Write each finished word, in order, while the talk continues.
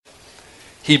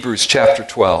Hebrews chapter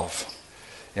 12.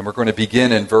 And we're going to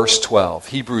begin in verse 12.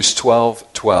 Hebrews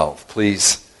 12:12.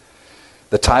 Please.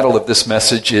 The title of this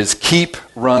message is Keep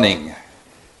Running.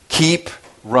 Keep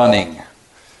Running.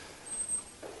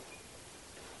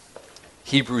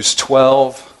 Hebrews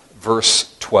 12,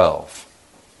 verse 12.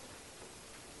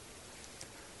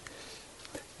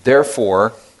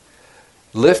 Therefore,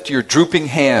 lift your drooping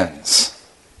hands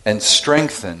and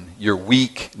strengthen your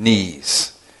weak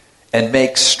knees, and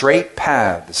make straight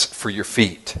paths for your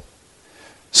feet,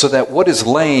 so that what is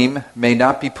lame may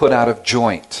not be put out of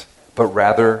joint, but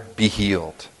rather be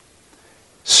healed.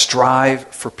 Strive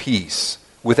for peace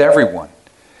with everyone,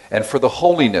 and for the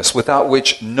holiness without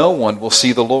which no one will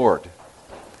see the Lord.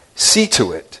 See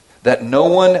to it that no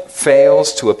one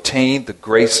fails to obtain the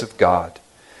grace of God,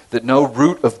 that no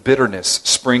root of bitterness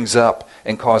springs up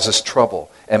and causes trouble,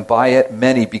 and by it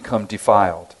many become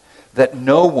defiled, that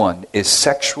no one is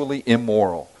sexually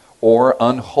immoral or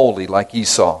unholy like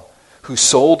Esau, who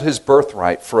sold his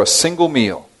birthright for a single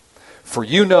meal. For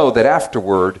you know that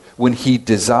afterward, when he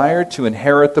desired to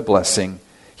inherit the blessing,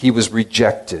 he was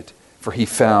rejected, for he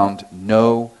found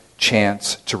no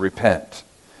chance to repent,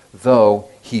 though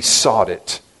he sought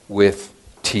it with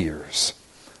tears.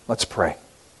 Let's pray.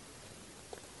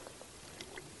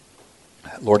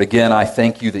 Lord, again, I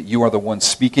thank you that you are the one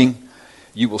speaking.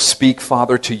 You will speak,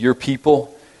 Father, to your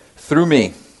people through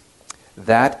me.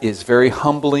 That is very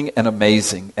humbling and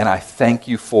amazing, and I thank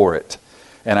you for it.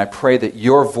 And I pray that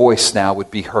your voice now would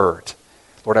be heard.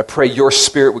 Lord, I pray your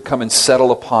Spirit would come and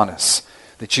settle upon us,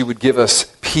 that you would give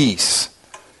us peace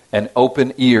and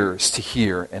open ears to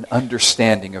hear and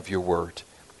understanding of your word.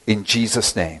 In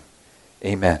Jesus' name,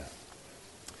 amen.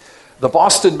 The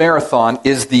Boston Marathon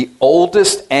is the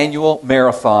oldest annual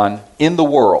marathon in the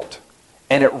world,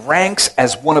 and it ranks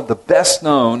as one of the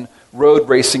best-known road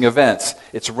racing events.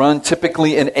 It's run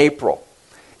typically in April.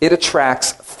 It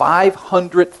attracts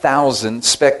 500,000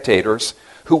 spectators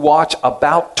who watch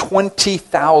about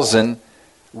 20,000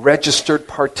 registered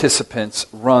participants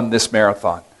run this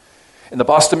marathon. And the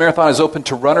Boston Marathon is open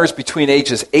to runners between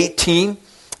ages 18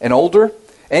 and older.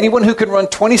 Anyone who can run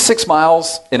 26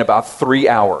 miles in about 3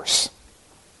 hours.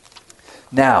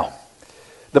 Now,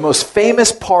 the most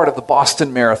famous part of the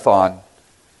Boston Marathon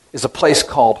is a place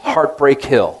called Heartbreak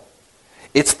Hill.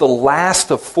 It's the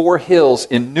last of 4 hills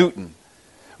in Newton.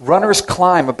 Runners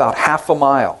climb about half a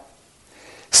mile.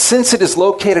 Since it is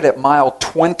located at mile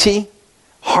 20,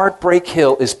 Heartbreak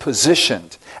Hill is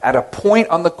positioned at a point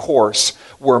on the course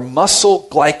where muscle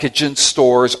glycogen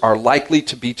stores are likely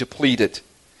to be depleted,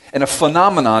 and a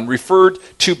phenomenon referred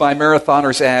to by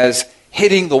marathoners as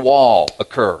hitting the wall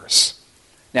occurs.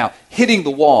 Now, hitting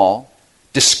the wall,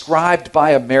 described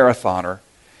by a marathoner,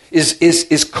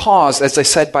 is caused, as I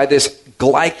said, by this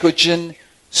glycogen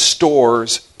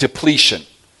stores depletion.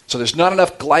 So there's not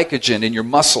enough glycogen in your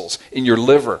muscles, in your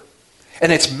liver.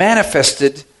 And it's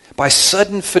manifested by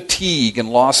sudden fatigue and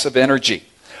loss of energy.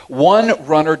 One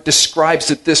runner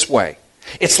describes it this way.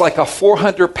 It's like a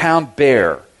 400-pound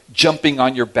bear jumping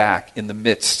on your back in the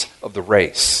midst of the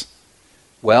race.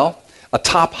 Well,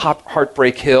 atop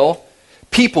Heartbreak Hill,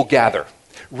 people gather,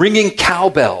 ringing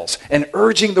cowbells and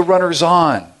urging the runners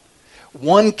on.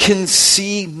 One can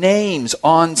see names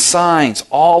on signs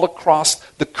all across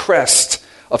the crest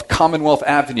of Commonwealth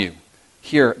Avenue,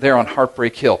 there on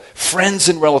Heartbreak Hill. Friends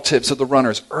and relatives of the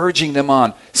runners urging them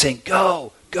on, saying,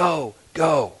 go, go,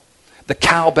 go. The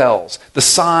cowbells, the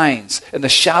signs, and the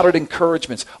shouted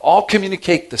encouragements all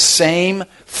communicate the same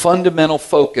fundamental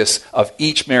focus of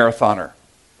each marathoner.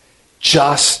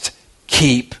 Just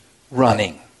keep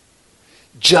running.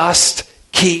 Just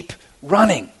keep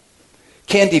running.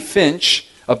 Candy Finch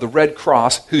of the Red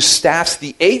Cross, who staffs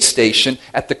the aid station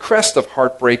at the crest of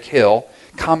Heartbreak Hill,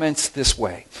 comments this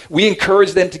way. We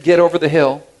encourage them to get over the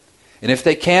hill, and if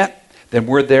they can't, then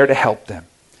we're there to help them.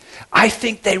 I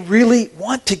think they really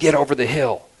want to get over the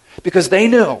hill because they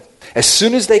know as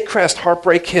soon as they crest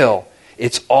Heartbreak Hill,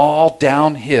 it's all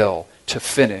downhill to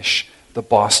finish the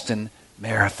Boston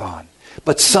Marathon.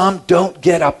 But some don't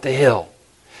get up the hill.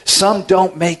 Some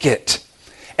don't make it.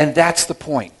 And that's the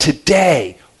point.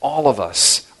 Today, all of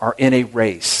us are in a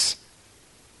race,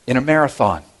 in a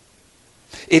marathon.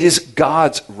 It is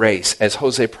God's race, as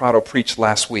Jose Prado preached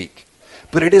last week.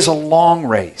 But it is a long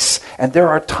race. And there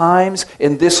are times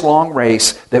in this long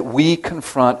race that we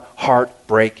confront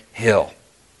Heartbreak Hill.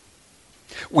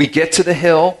 We get to the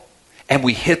hill and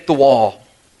we hit the wall.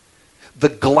 The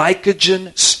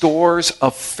glycogen stores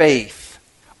of faith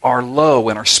are low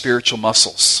in our spiritual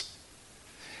muscles.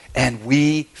 And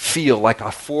we feel like a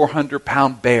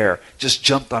 400-pound bear just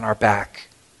jumped on our back.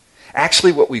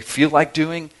 Actually, what we feel like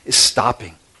doing is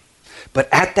stopping. But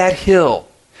at that hill,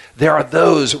 there are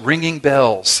those ringing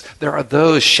bells. There are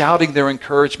those shouting their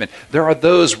encouragement. There are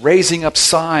those raising up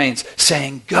signs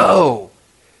saying, go,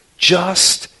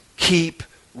 just keep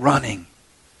running.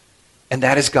 And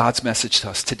that is God's message to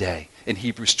us today in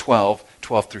Hebrews 12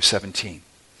 through 17.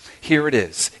 Here it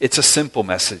is. It's a simple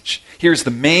message. Here's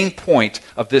the main point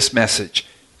of this message.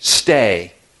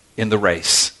 Stay in the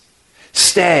race.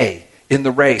 Stay in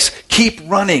the race. Keep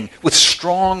running with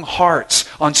strong hearts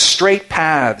on straight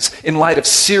paths in light of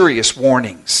serious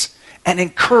warnings. And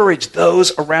encourage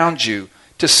those around you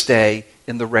to stay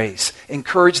in the race.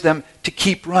 Encourage them to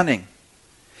keep running.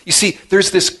 You see,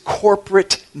 there's this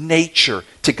corporate nature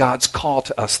to God's call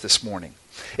to us this morning.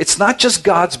 It's not just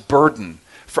God's burden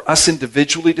for us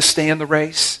individually to stay in the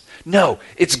race. No,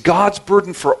 it's God's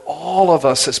burden for all of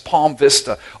us as Palm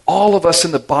Vista, all of us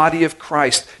in the body of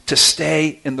Christ to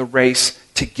stay in the race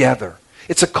together.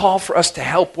 It's a call for us to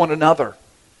help one another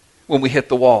when we hit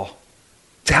the wall,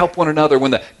 to help one another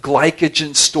when the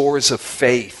glycogen stores of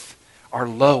faith are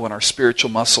low in our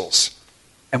spiritual muscles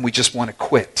and we just want to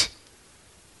quit.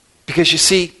 Because you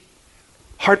see,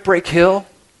 Heartbreak Hill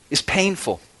is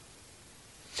painful.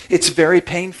 It's very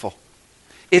painful.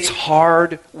 It's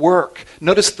hard work.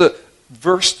 Notice the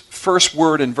first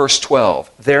word in verse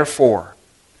 12, therefore.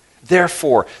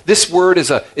 Therefore. This word is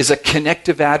a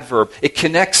connective adverb. It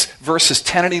connects verses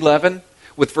 10 and 11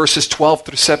 with verses 12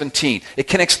 through 17. It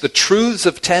connects the truths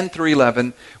of 10 through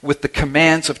 11 with the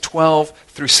commands of 12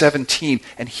 through 17.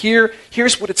 And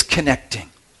here's what it's connecting.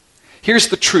 Here's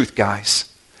the truth,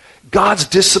 guys. God's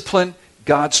discipline,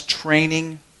 God's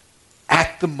training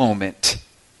at the moment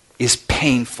is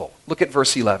painful. Look at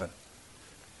verse 11.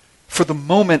 For the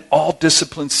moment, all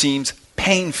discipline seems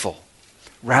painful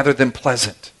rather than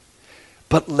pleasant.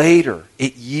 But later,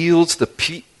 it yields the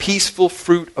peaceful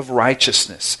fruit of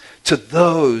righteousness to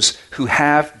those who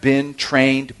have been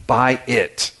trained by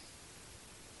it.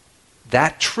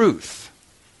 That truth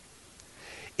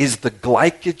is the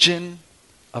glycogen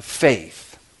of faith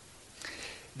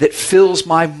that fills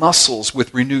my muscles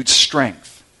with renewed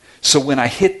strength. So when I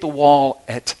hit the wall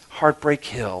at Heartbreak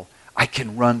Hill, I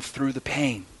can run through the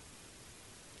pain.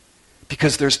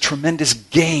 Because there's tremendous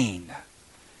gain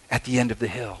at the end of the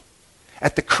hill,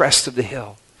 at the crest of the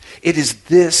hill. It is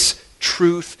this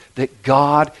truth that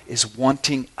God is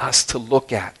wanting us to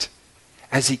look at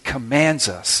as he commands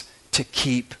us to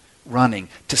keep running,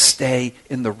 to stay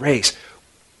in the race.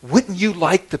 Wouldn't you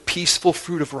like the peaceful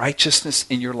fruit of righteousness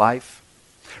in your life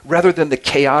rather than the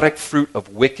chaotic fruit of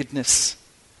wickedness?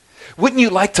 Wouldn't you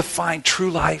like to find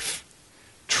true life,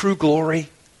 true glory,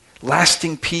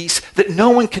 lasting peace that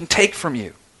no one can take from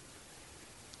you?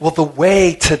 Well, the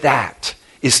way to that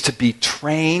is to be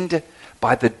trained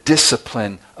by the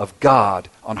discipline of God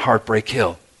on Heartbreak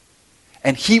Hill.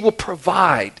 And he will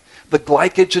provide the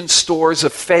glycogen stores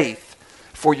of faith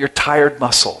for your tired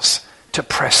muscles to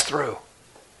press through,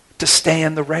 to stay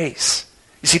in the race.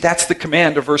 You see, that's the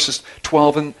command of verses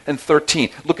 12 and 13.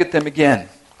 Look at them again.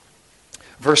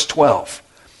 Verse 12,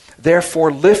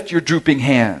 therefore lift your drooping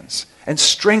hands and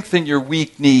strengthen your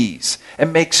weak knees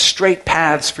and make straight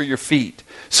paths for your feet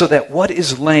so that what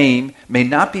is lame may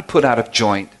not be put out of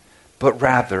joint, but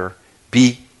rather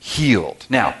be healed.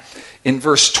 Now, in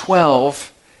verse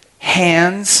 12,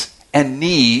 hands and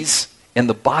knees in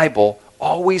the Bible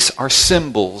always are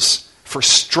symbols for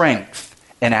strength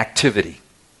and activity.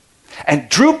 And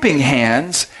drooping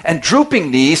hands and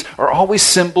drooping knees are always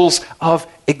symbols of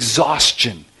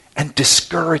exhaustion and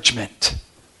discouragement.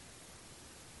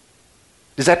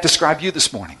 Does that describe you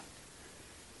this morning?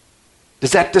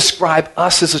 Does that describe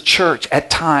us as a church at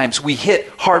times? We hit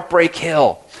Heartbreak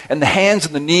Hill, and the hands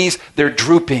and the knees, they're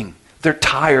drooping. They're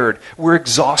tired. We're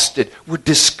exhausted. We're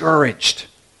discouraged.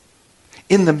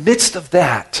 In the midst of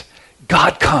that,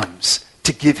 God comes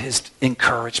to give his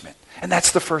encouragement. And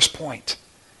that's the first point.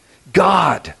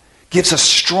 God gives us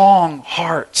strong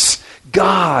hearts.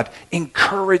 God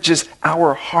encourages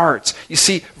our hearts. You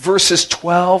see, verses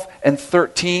 12 and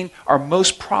 13 are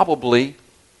most probably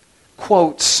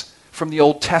quotes from the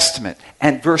Old Testament.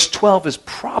 And verse 12 is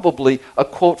probably a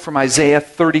quote from Isaiah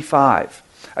 35.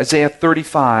 Isaiah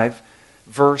 35,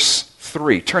 verse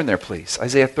 3. Turn there, please.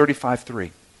 Isaiah 35,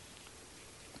 3.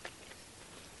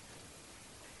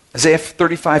 Isaiah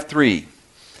 35, 3.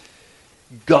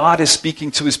 God is speaking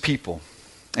to his people,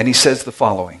 and he says the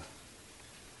following.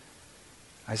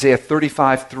 Isaiah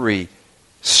 35, 3.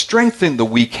 Strengthen the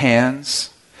weak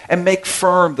hands and make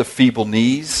firm the feeble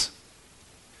knees.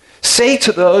 Say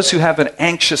to those who have an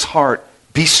anxious heart,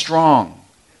 be strong,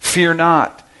 fear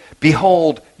not.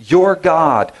 Behold, your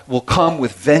God will come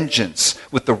with vengeance.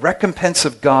 With the recompense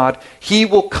of God, he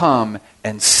will come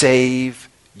and save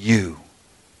you.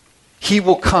 He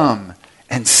will come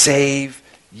and save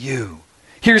you.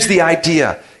 Here's the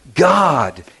idea.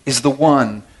 God is the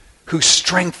one who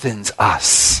strengthens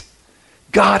us.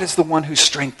 God is the one who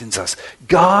strengthens us.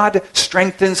 God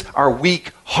strengthens our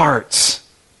weak hearts.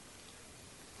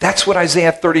 That's what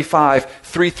Isaiah 35,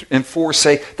 3 and 4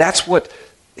 say. That's what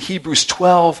Hebrews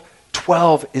 12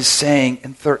 is saying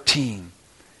in 13.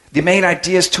 The main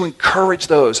idea is to encourage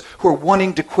those who are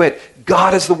wanting to quit.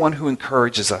 God is the one who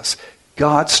encourages us.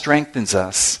 God strengthens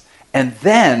us. And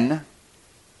then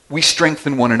we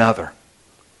strengthen one another.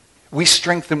 We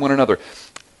strengthen one another.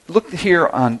 Look here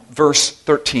on verse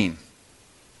 13.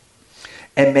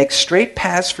 And make straight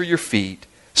paths for your feet,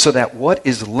 so that what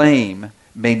is lame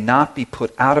may not be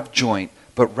put out of joint,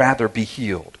 but rather be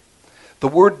healed. The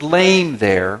word lame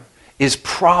there is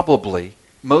probably,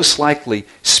 most likely,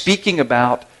 speaking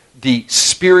about the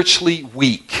spiritually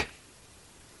weak.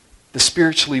 The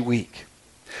spiritually weak.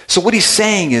 So what he's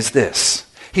saying is this.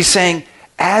 He's saying,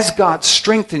 as God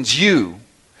strengthens you,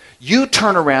 you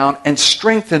turn around and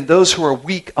strengthen those who are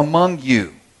weak among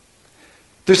you.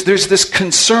 There's this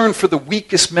concern for the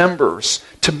weakest members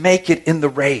to make it in the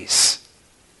race.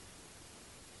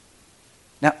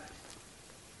 Now,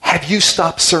 have you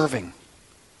stopped serving?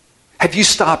 Have you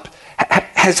stopped?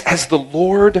 Has the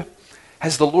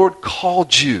Lord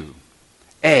called you,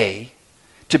 A,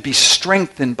 to be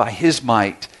strengthened by His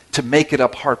might to make it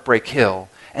up Heartbreak Hill,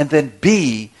 and then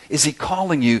B, is He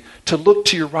calling you to look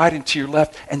to your right and to your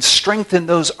left and strengthen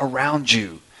those around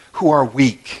you who are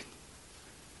weak?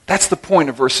 That's the point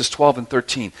of verses 12 and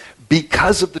 13.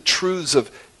 Because of the truths of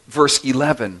verse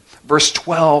 11, verse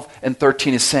 12 and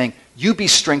 13 is saying, you be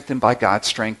strengthened by God's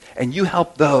strength, and you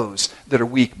help those that are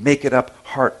weak make it up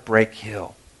Heartbreak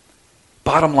Hill.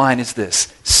 Bottom line is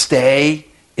this: stay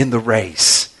in the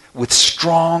race with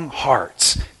strong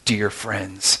hearts, dear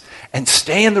friends. And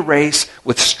stay in the race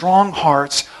with strong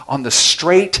hearts on the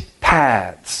straight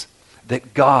paths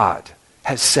that God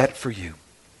has set for you.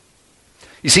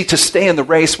 You see, to stay in the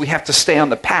race, we have to stay on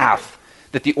the path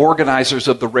that the organizers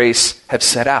of the race have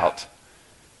set out.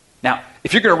 Now,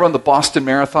 if you're going to run the Boston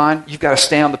Marathon, you've got to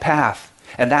stay on the path.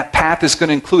 And that path is going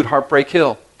to include Heartbreak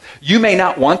Hill. You may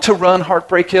not want to run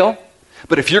Heartbreak Hill,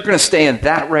 but if you're going to stay in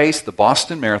that race, the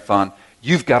Boston Marathon,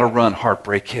 you've got to run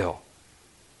Heartbreak Hill.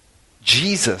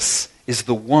 Jesus is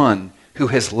the one who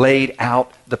has laid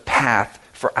out the path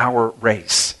for our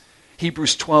race.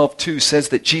 Hebrews 12:2 says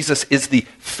that Jesus is the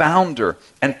founder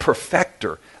and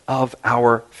perfecter of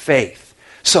our faith.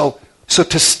 So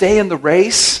to stay in the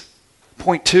race,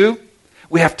 point 2,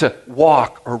 we have to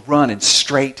walk or run in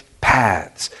straight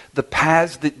paths. The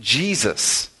paths that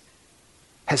Jesus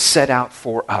has set out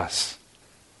for us.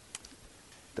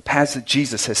 The paths that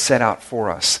Jesus has set out for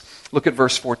us. Look at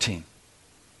verse 14.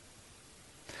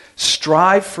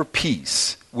 Strive for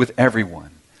peace with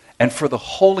everyone, and for the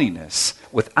holiness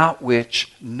without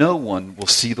which no one will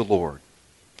see the Lord.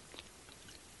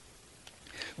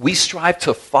 We strive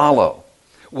to follow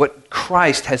what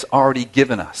Christ has already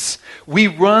given us. We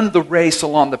run the race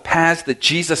along the paths that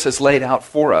Jesus has laid out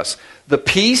for us. The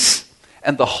peace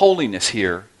and the holiness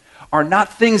here are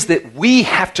not things that we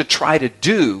have to try to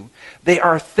do. They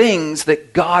are things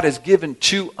that God has given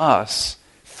to us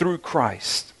through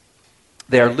Christ.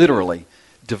 They are literally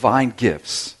divine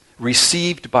gifts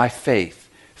received by faith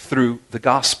through the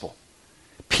gospel.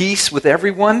 Peace with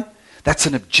everyone, that's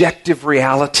an objective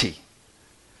reality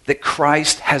that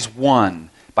Christ has won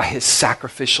by His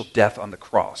sacrificial death on the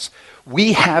cross.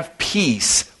 We have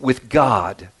peace with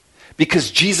God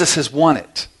because Jesus has won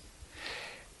it.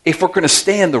 If we're going to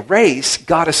stay in the race,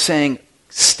 God is saying,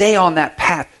 stay on that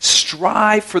path.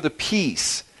 Strive for the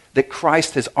peace that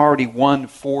Christ has already won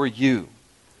for you.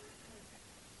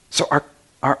 So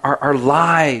our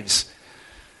lives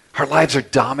are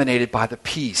dominated by the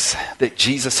peace that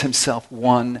Jesus Himself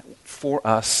won for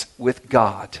us with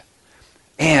God.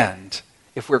 And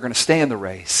if we're going to stay in the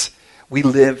race, we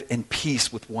live in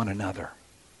peace with one another.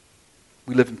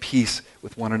 We live in peace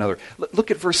with one another.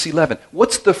 Look at verse 11.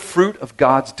 What's the fruit of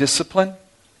God's discipline?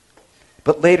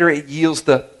 But later it yields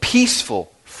the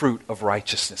peaceful fruit of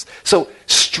righteousness. So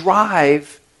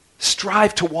strive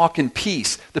to walk in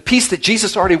peace. The peace that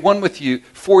Jesus already won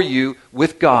for you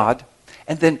with God.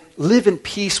 And then live in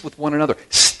peace with one another.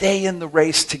 Stay in the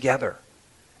race together.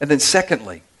 And then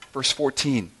secondly, verse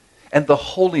 14, and the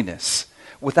holiness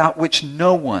without which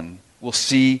no one will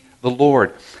see the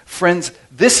Lord. Friends,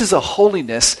 this is a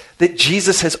holiness that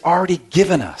Jesus has already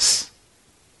given us.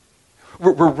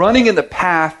 We're running in the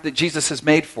path that Jesus has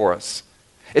made for us.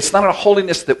 It's not a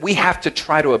holiness that we have to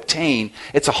try to obtain.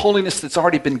 It's a holiness that's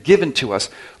already been given to us.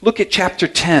 Look at chapter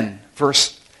 10,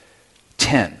 verse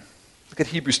 10. Look at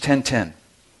Hebrews 10:10.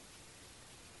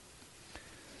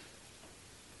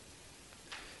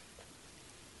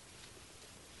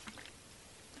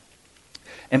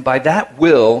 And by that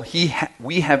will,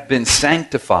 we have been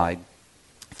sanctified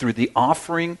through the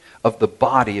offering of the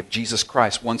body of Jesus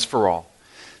Christ once for all.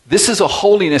 This is a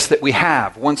holiness that we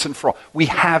have once and for all. We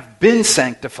have been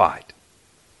sanctified.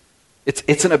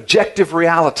 It's an objective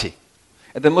reality.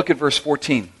 And then look at verse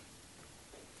 14.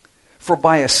 For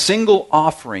by a single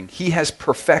offering he has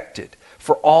perfected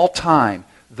for all time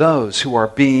those who are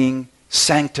being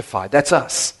sanctified. That's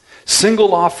us.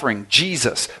 Single offering,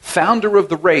 Jesus, founder of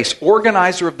the race,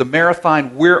 organizer of the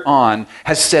marathon we're on,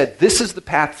 has said, this is the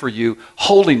path for you,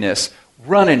 holiness,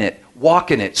 run in it,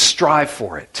 walk in it, strive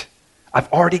for it.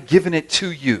 I've already given it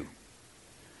to you.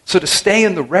 So to stay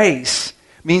in the race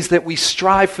means that we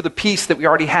strive for the peace that we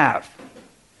already have.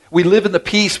 We live in the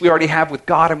peace we already have with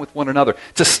God and with one another.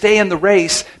 To stay in the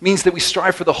race means that we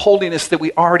strive for the holiness that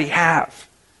we already have.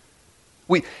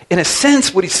 In a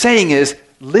sense, what he's saying is,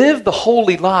 live the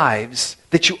holy lives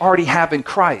that you already have in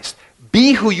Christ.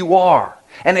 Be who you are.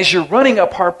 And as you're running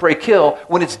up Heartbreak Hill,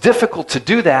 when it's difficult to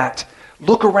do that,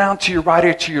 look around to your right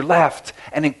or to your left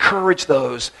and encourage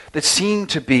those that seem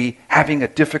to be having a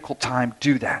difficult time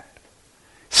do that.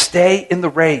 Stay in the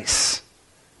race.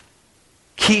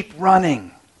 Keep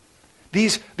running.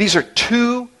 These are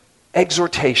two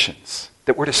exhortations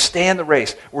that we're to stay in the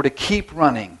race. We're to keep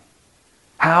running.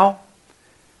 How?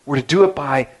 We're to do it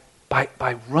by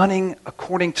running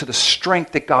according to the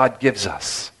strength that God gives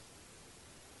us.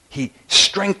 He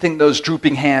strengthened those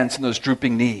drooping hands and those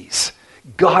drooping knees.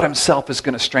 God himself is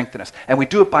going to strengthen us. And we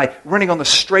do it by running on the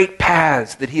straight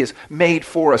paths that he has made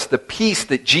for us, the peace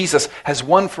that Jesus has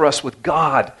won for us with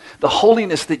God, the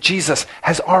holiness that Jesus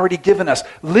has already given us.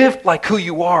 Live like who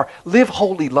you are. Live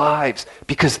holy lives,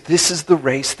 because this is the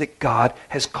race that God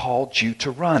has called you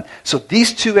to run. So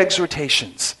these two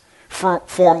exhortations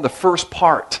form the first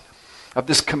part of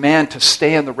this command to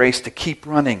stay in the race, to keep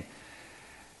running.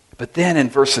 But then in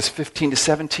verses 15 to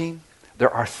 17, there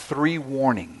are three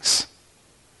warnings.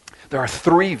 There are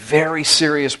three very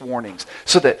serious warnings.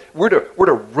 So that we're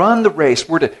to run the race,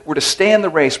 we're to stay in the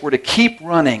race, we're to keep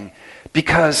running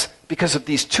because of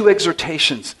these two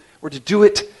exhortations. We're to do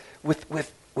it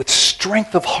with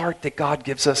strength of heart that God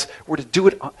gives us. We're to do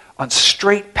it on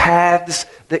straight paths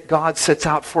that God sets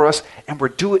out for us. And we're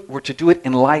to do it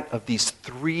in light of these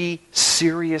three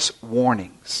serious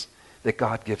warnings that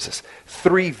God gives us.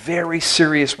 Three very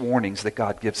serious warnings that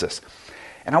God gives us.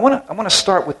 And I want to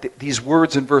start with these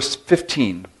words in verse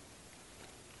 15.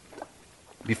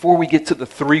 Before we get to the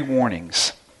three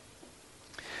warnings,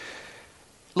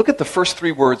 look at the first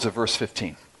three words of verse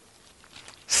 15.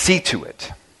 See to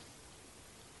it.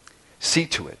 See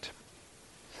to it.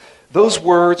 Those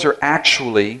words are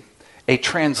actually a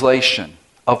translation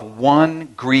of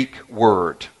one Greek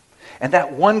word. And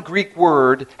that one Greek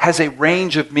word has a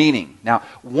range of meaning. Now,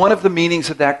 one of the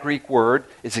meanings of that Greek word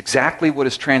is exactly what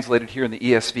is translated here in the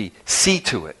ESV, see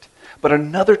to it. But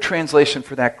another translation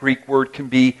for that Greek word can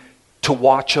be to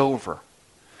watch over.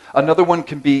 Another one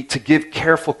can be to give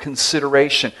careful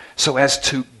consideration so as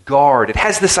to guard. It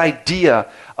has this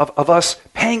idea of us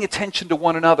paying attention to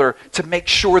one another to make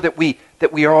sure that we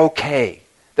are okay,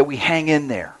 that we hang in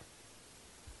there.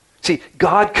 See,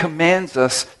 God commands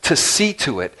us to see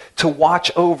to it, to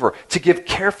watch over, to give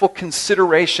careful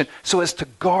consideration so as to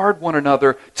guard one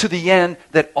another to the end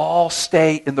that all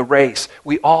stay in the race.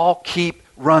 We all keep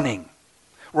running.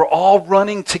 We're all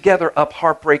running together up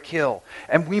Heartbreak Hill,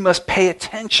 and we must pay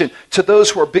attention to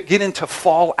those who are beginning to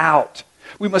fall out.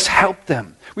 We must help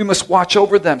them. We must watch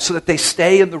over them so that they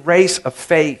stay in the race of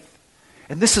faith.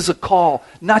 And this is a call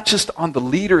not just on the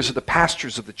leaders or the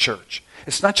pastors of the church.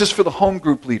 It's not just for the home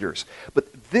group leaders,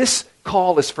 but this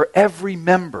call is for every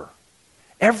member.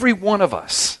 Every one of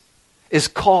us is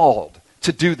called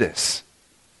to do this.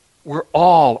 We're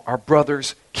all our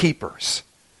brother's keepers.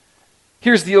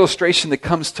 Here's the illustration that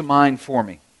comes to mind for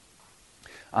me.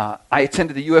 I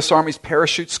attended the U.S. Army's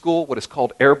parachute school, what is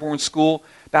called Airborne School,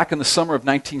 back in the summer of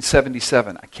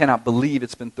 1977. I cannot believe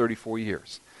it's been 34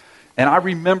 years. And I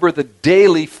remember the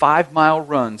daily 5-mile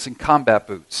runs in combat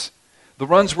boots. The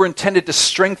runs were intended to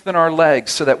strengthen our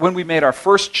legs so that when we made our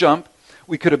first jump,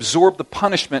 we could absorb the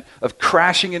punishment of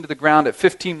crashing into the ground at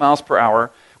 15 miles per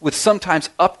hour with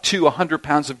sometimes up to 100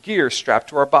 pounds of gear strapped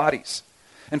to our bodies.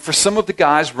 And for some of the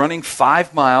guys, running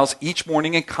 5 miles each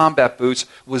morning in combat boots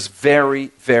was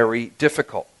very, very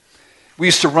difficult. We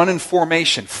used to run in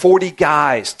formation, 40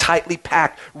 guys, tightly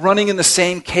packed, running in the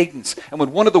same cadence. And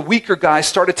when one of the weaker guys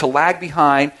started to lag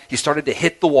behind, he started to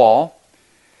hit the wall,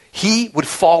 he would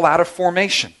fall out of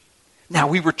formation. Now,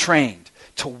 we were trained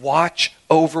to watch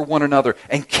over one another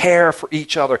and care for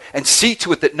each other and see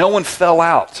to it that no one fell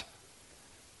out,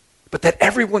 but that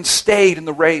everyone stayed in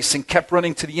the race and kept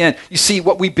running to the end. You see,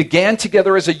 what we began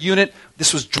together as a unit,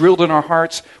 this was drilled in our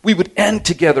hearts. We would end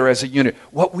together as a unit.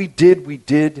 What we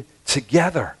did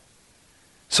together.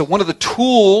 So one of the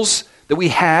tools that we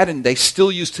had, and they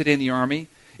still use today in the Army,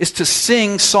 is to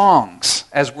sing songs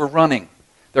as we're running.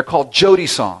 They're called Jody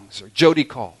songs or Jody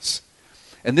calls.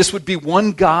 And this would be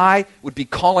one guy would be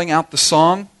calling out the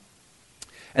song,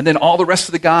 and then all the rest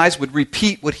of the guys would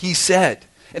repeat what he said.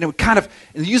 And it would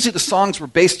and usually the songs were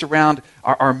based around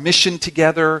our mission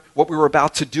together, what we were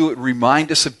about to do. It would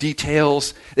remind us of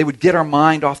details. They would get our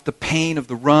mind off the pain of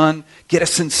the run, get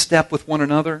us in step with one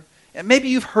another. And maybe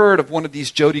you've heard of one of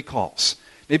these Jody calls.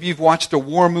 Maybe you've watched a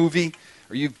war movie,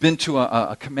 or you've been to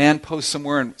a command post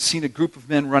somewhere and seen a group of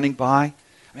men running by.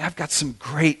 I mean, I've got some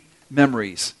great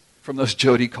memories from those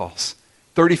Jody calls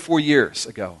 34 years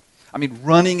ago. I mean,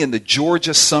 running in the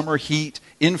Georgia summer heat,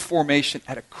 in formation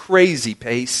at a crazy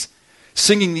pace,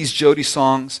 singing these Jody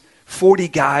songs, 40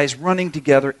 guys running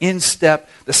together in step,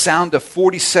 the sound of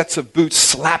 40 sets of boots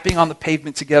slapping on the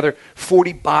pavement together,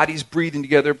 40 bodies breathing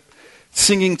together,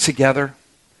 singing together.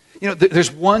 You know,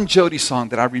 there's one Jody song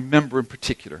that I remember in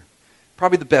particular,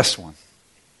 probably the best one.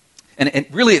 And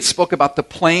really it spoke about the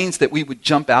planes that we would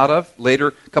jump out of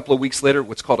later, a couple of weeks later,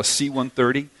 what's called a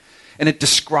C-130. And it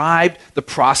described the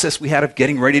process we had of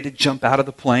getting ready to jump out of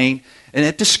the plane. And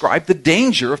it described the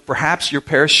danger of perhaps your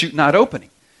parachute not opening.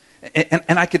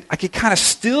 And I could kind of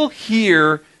still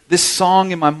hear this song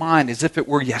in my mind as if it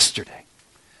were yesterday.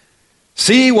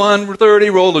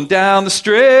 C-130 rolling down the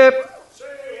strip.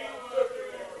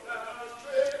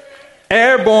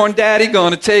 Airborne daddy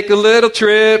gonna take a little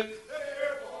trip.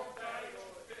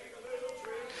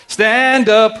 Stand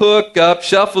up, hook up,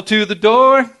 shuffle to the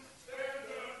door.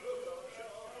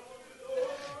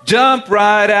 Jump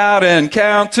right out and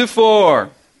count to 4.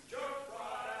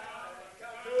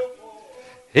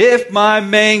 If my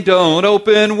main don't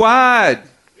open wide,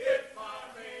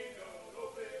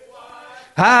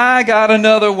 I got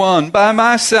another one by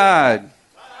my side.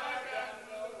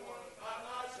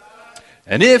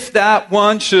 And if that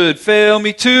one should fail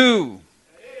me too,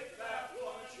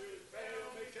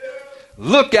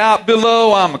 look out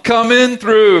below, I'm coming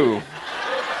through.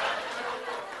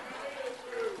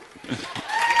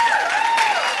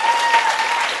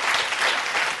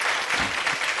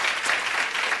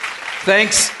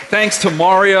 Thanks to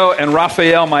Mario and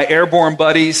Raphael, my airborne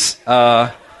buddies.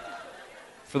 For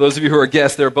those of you who are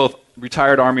guests, they're both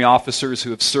retired Army officers who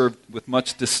have served with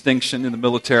much distinction in the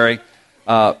military.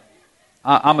 I'm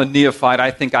a neophyte.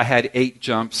 I think I had 8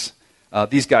 jumps.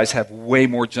 These guys have way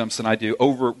more jumps than I do,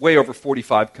 way over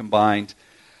 45 combined.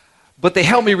 But they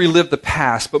help me relive the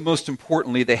past, but most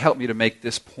importantly, they help me to make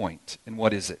this point. And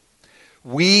what is it?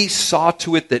 We saw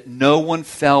to it that no one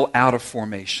fell out of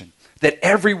formation, that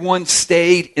everyone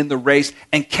stayed in the race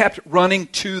and kept running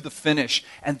to the finish.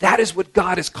 And that is what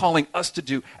God is calling us to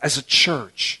do as a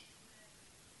church.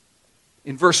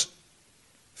 In verse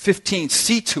 15,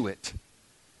 see to it.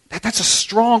 That's a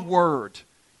strong word.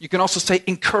 You can also say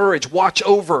encourage, watch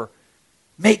over,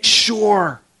 make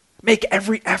sure, make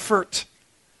every effort.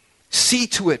 See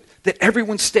to it that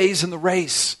everyone stays in the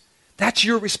race. That's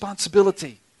your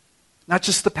responsibility, not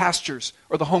just the pastors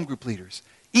or the home group leaders.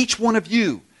 Each one of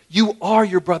you, you are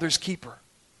your brother's keeper.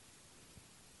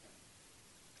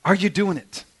 Are you doing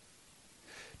it?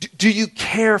 Do you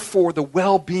care for the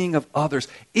well-being of others?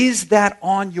 Is that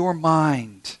on your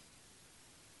mind?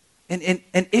 And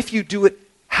if you do it,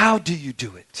 how do you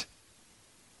do it?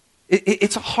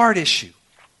 It's a hard issue.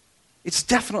 It's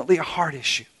definitely a hard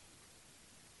issue.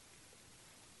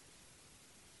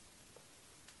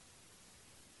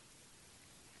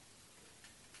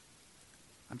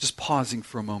 I'm just pausing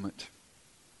for a moment.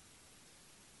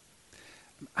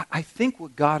 I think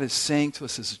what God is saying to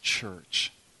us as a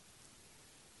church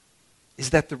is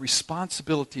that the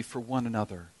responsibility for one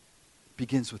another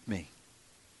begins with me.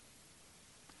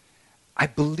 I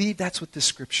believe that's what this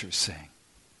scripture is saying.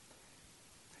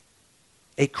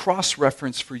 A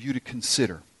cross-reference for you to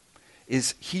consider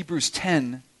is Hebrews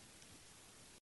 10,